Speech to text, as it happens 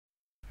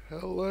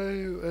Hello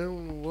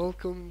and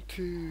welcome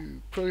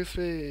to Progress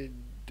Raid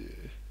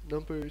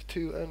number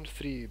 2 and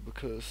 3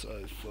 because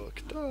I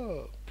fucked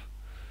up.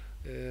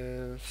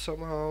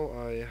 Somehow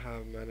I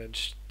have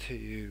managed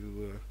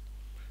to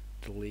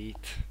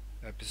delete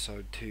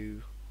episode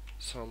 2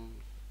 some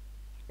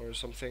or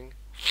something.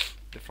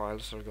 The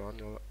files are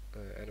gone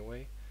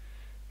anyway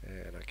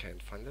and I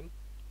can't find them.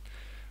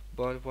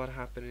 But what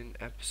happened in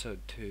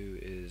episode 2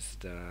 is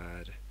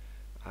that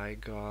I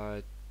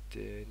got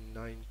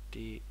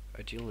 90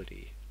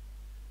 agility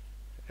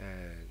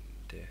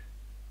and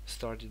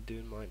started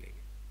doing mining,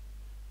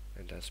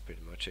 and that's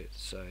pretty much it.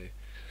 So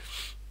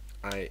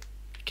I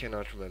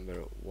cannot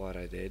remember what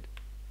I did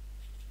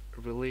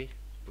really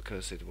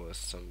because it was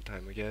some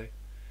time ago,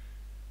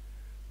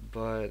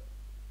 but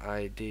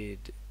I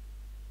did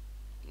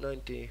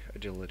 90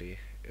 agility.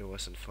 It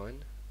wasn't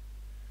fun.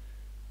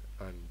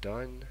 I'm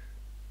done,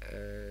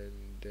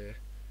 and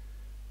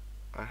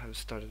I have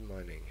started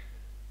mining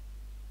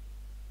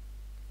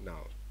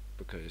now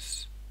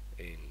because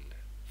in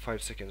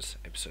 5 seconds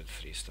episode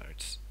 3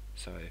 starts.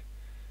 So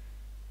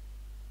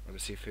I'm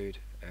Seafood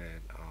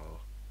and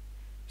I'll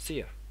see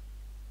ya.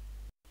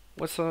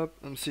 What's up?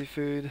 I'm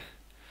Seafood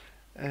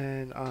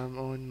and I'm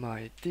on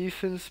my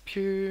defense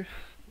pew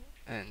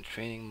and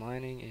training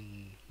mining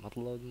in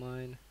Mudload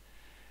Mine.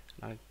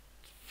 I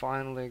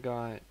finally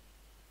got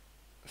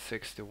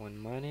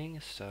 61 mining,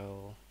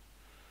 so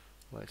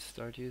let's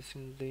start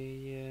using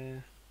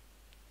the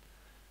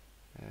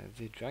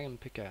dragon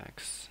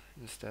pickaxe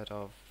instead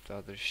of the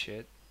other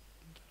shit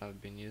that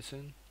I've been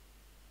using,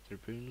 the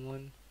rune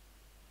one,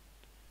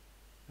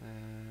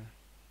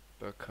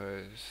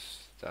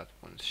 because that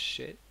one's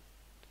shit.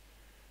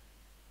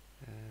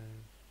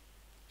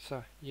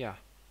 So yeah,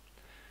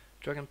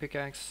 dragon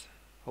pickaxe.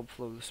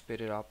 Hopefully we'll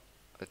speed it up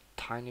a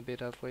tiny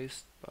bit at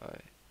least,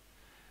 but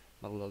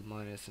my load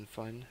mine isn't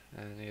fun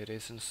and it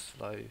isn't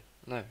slow.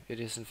 No, it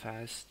isn't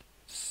fast.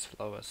 It's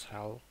slow as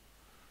hell.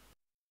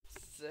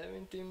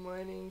 70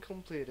 mining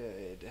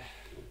completed.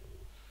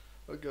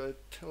 I got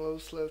 10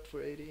 loads left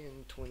for 80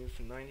 and 20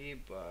 for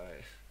 90,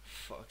 but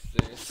fuck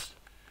this.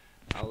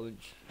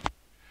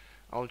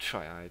 I'll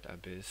try out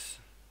Abyss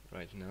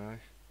right now.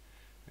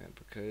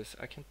 Because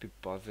I can't be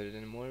bothered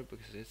anymore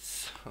because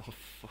it's so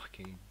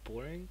fucking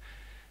boring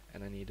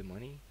and I need the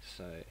money.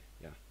 So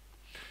yeah,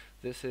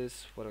 this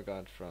is what I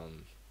got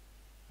from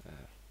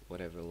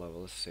whatever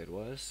levels it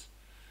was,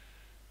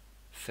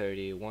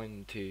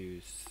 31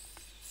 to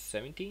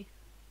 70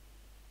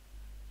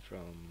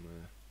 from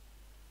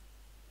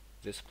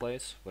this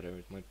place, whatever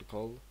it might be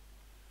called,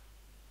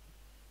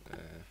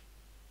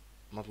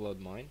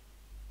 Mudload Mine.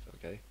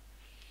 Okay,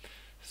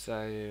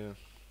 so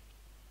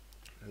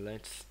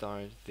let's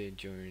start the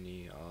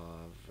journey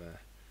of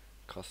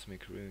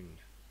Cosmic Rune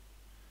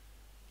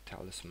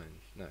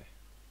Talisman. No,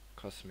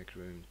 Cosmic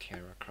Rune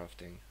Tiara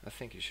crafting. I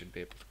think you should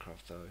be able to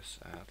craft those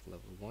at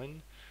level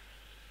 1.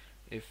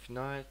 If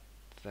not,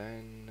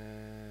 then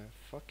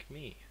fuck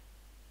me.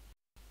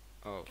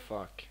 Oh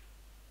fuck.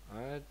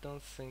 I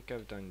don't think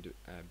I've done the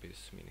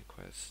Abyss mini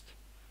quest.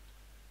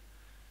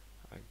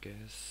 I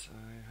guess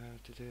I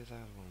have to do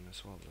that one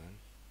as well then.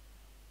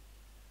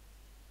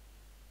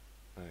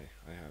 No,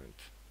 I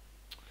haven't.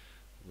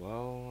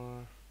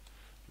 Well,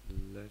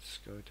 let's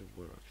go to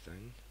work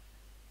then.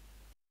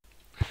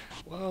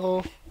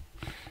 Well,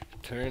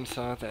 turns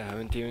out I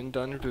haven't even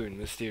done Rune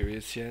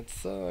Mysterious yet,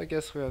 so I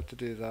guess we have to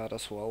do that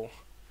as well.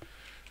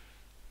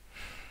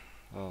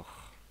 Oh,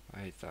 I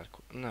hate that.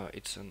 No,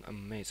 it's an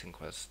amazing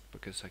quest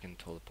because I can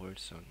teleport,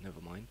 so never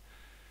mind.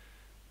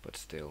 But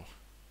still.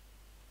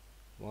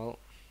 Well,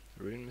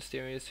 Rune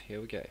Mysterious,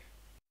 here we go.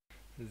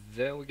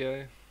 There we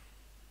go.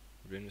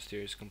 Rune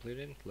Mysterious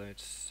completed.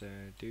 Let's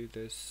do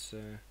this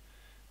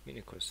mini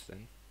quest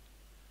then.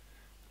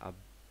 I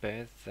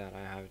bet that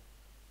I have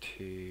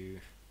to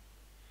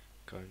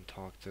go and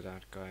talk to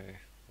that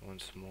guy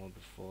once more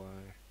before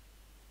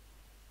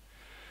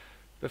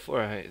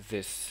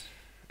this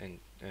and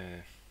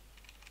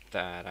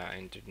that I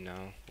entered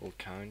now will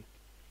count,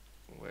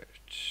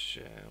 which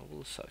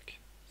will suck.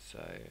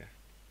 So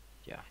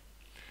yeah,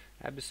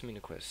 Abyss mini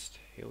quest.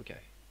 Here we go.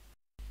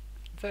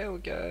 There we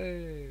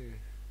go.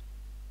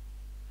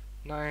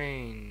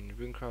 9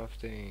 rune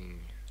crafting,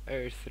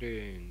 earth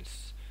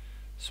runes,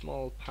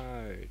 small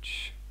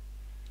pouch,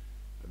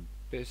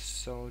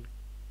 abyssal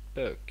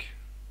book.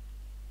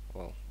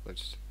 Well,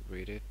 let's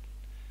read it.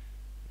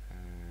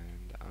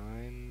 And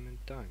I'm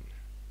done.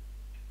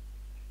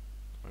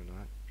 Or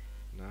not?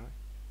 No?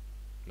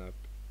 Nope.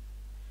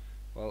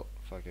 Well,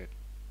 fuck it.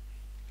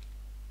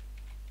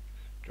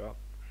 Drop.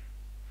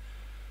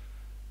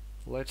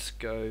 Let's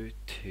go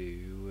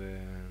to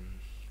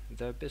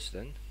the abyss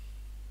then.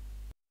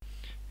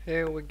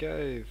 Here we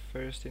go.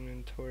 First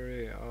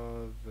inventory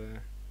of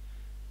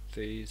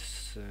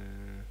these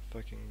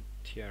fucking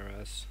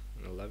tiaras.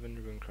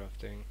 11 rune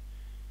crafting.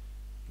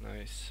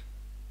 Nice.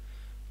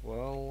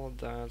 Well,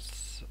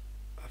 that's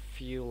a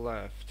few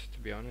left, to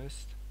be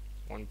honest.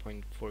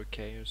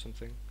 1.4k or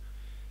something.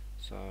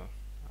 So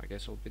I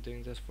guess I'll be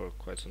doing this for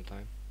quite some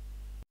time.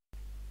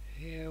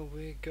 Here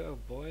we go,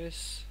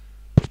 boys.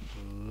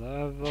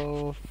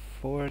 Level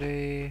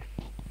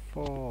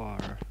 44.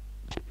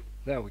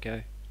 There we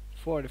go.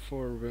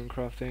 44 rune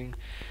crafting.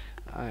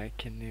 I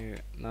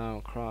can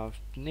now craft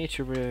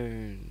nature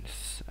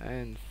runes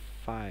and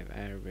 5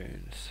 air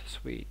runes.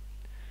 Sweet.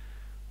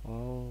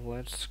 Well,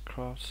 let's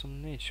craft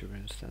some nature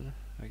runes then,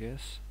 I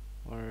guess.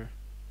 Or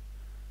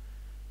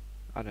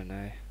I don't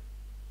know.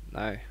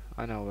 No,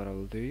 I know what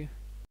I'll do.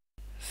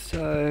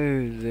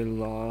 So the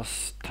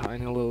last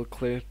tiny little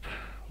clip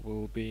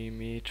will be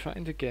me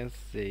trying to get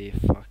the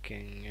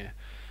fucking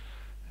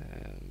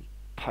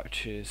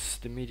pouches,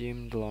 the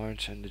medium, the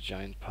large and the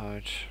giant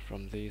pouch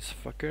from these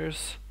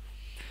fuckers.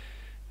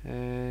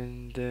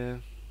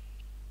 And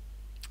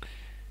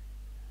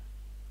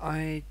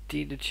I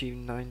did achieve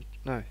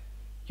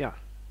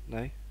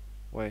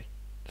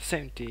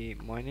 70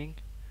 mining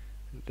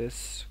in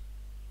this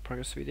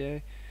progress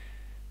video.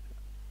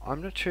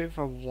 I'm not sure if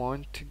I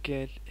want to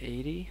get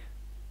 80.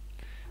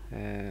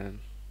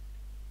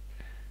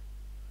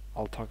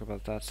 I'll talk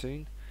about that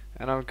soon.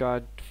 And I've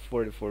got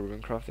 44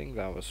 rune crafting.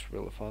 That was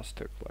really fast.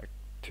 Took like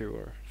 2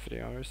 or 3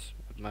 hours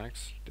at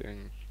max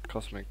doing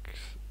cosmic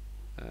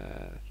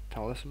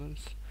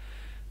talismans.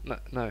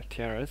 No,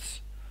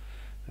 tiaras.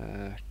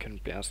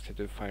 Couldn't be asked to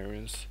do fire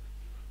runes.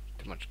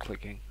 Too much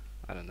clicking.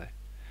 I don't know.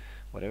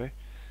 Whatever.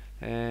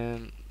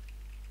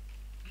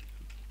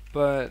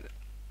 But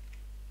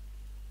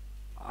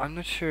I'm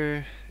not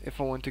sure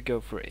if I want to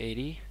go for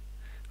 80.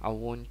 I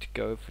want to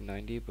go for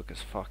 90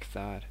 because fuck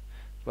that.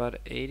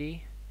 But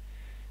 80,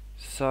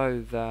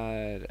 so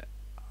that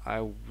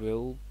I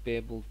will be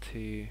able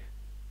to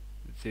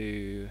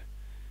do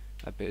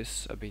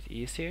Abyss a bit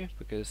easier,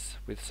 because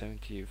with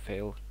 70 you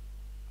fail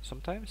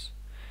sometimes.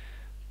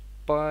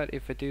 But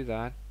if I do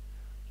that,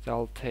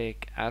 that'll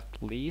take at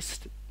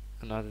least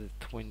another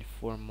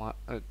 24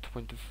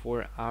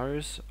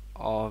 hours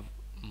of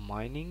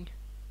mining,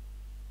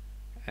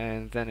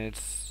 and then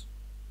it's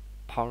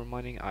power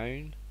mining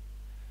iron.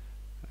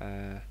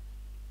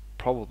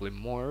 Probably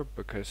more,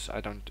 because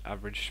I don't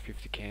average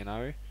 50k an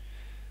hour.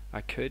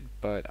 I could,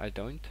 but I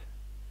don't,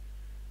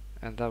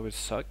 and that would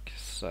suck.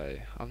 So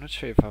I'm not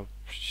sure if I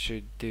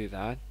should do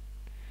that.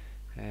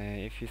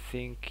 If you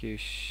think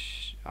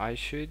I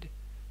should,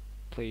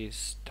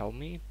 please tell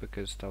me,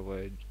 because that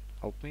would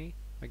help me,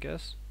 I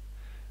guess.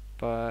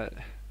 But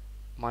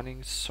mining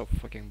is so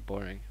fucking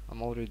boring.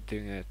 I'm already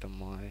doing it on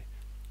my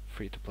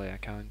free-to-play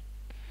account,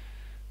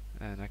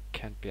 and I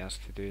can't be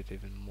asked to do it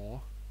even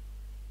more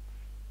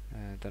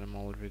that I'm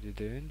already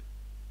doing.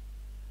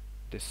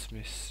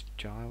 Dismiss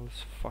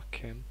Giles, fuck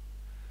him.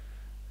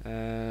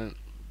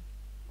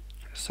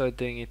 So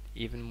doing it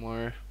even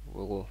more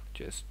will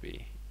just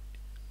be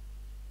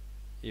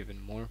even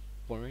more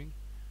boring,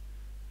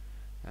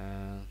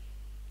 I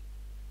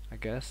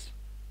guess.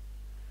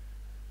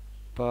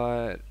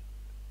 But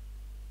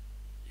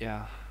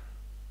yeah,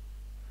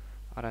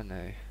 I don't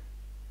know.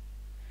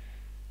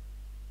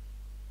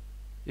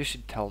 You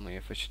should tell me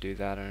if I should do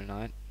that or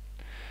not.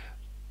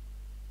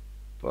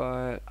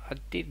 But I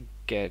did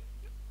get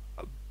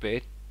a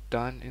bit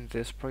done in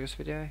this progress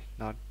video,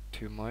 not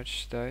too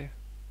much though,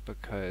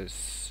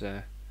 because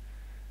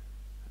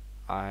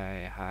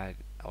I had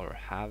or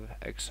have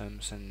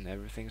exams and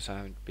everything, so I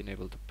haven't been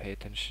able to pay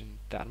attention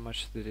that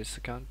much to this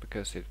account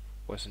because it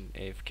wasn't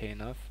AFK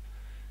enough,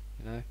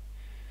 you know,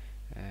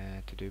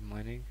 to do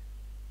mining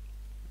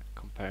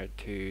compared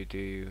to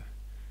do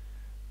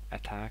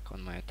attack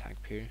on my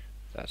attack peer.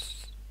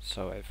 That's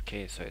so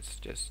AFK, so it's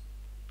just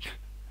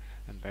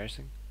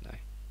embarrassing. No,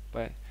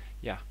 but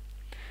yeah,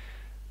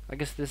 I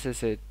guess this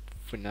is it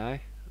for now,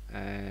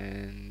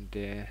 and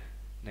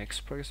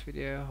next progress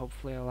video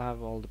hopefully I'll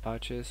have all the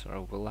patches,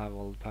 or will have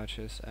all the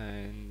patches,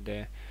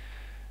 and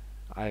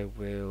I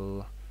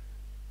will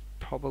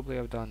probably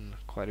have done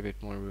quite a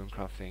bit more rune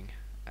crafting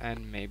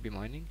and maybe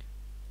mining,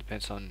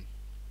 depends on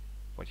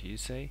what you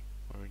say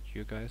or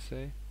you guys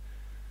say.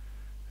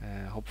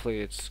 Hopefully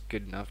it's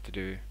good enough to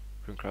do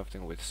rune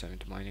crafting with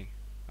 70 mining.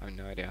 I have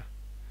no idea.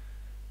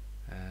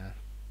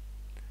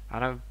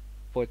 And I've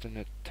bought an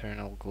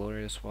Eternal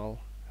Glory as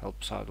well.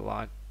 Helps out a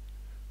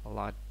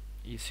lot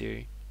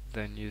easier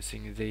than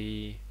using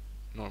the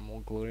normal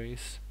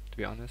glories, to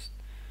be honest.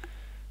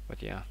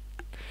 But yeah,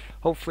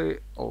 hopefully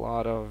a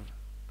lot of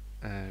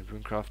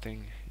rune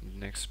crafting in the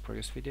next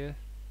progress video.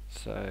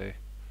 So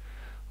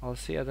I'll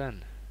see you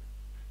then.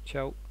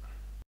 Ciao.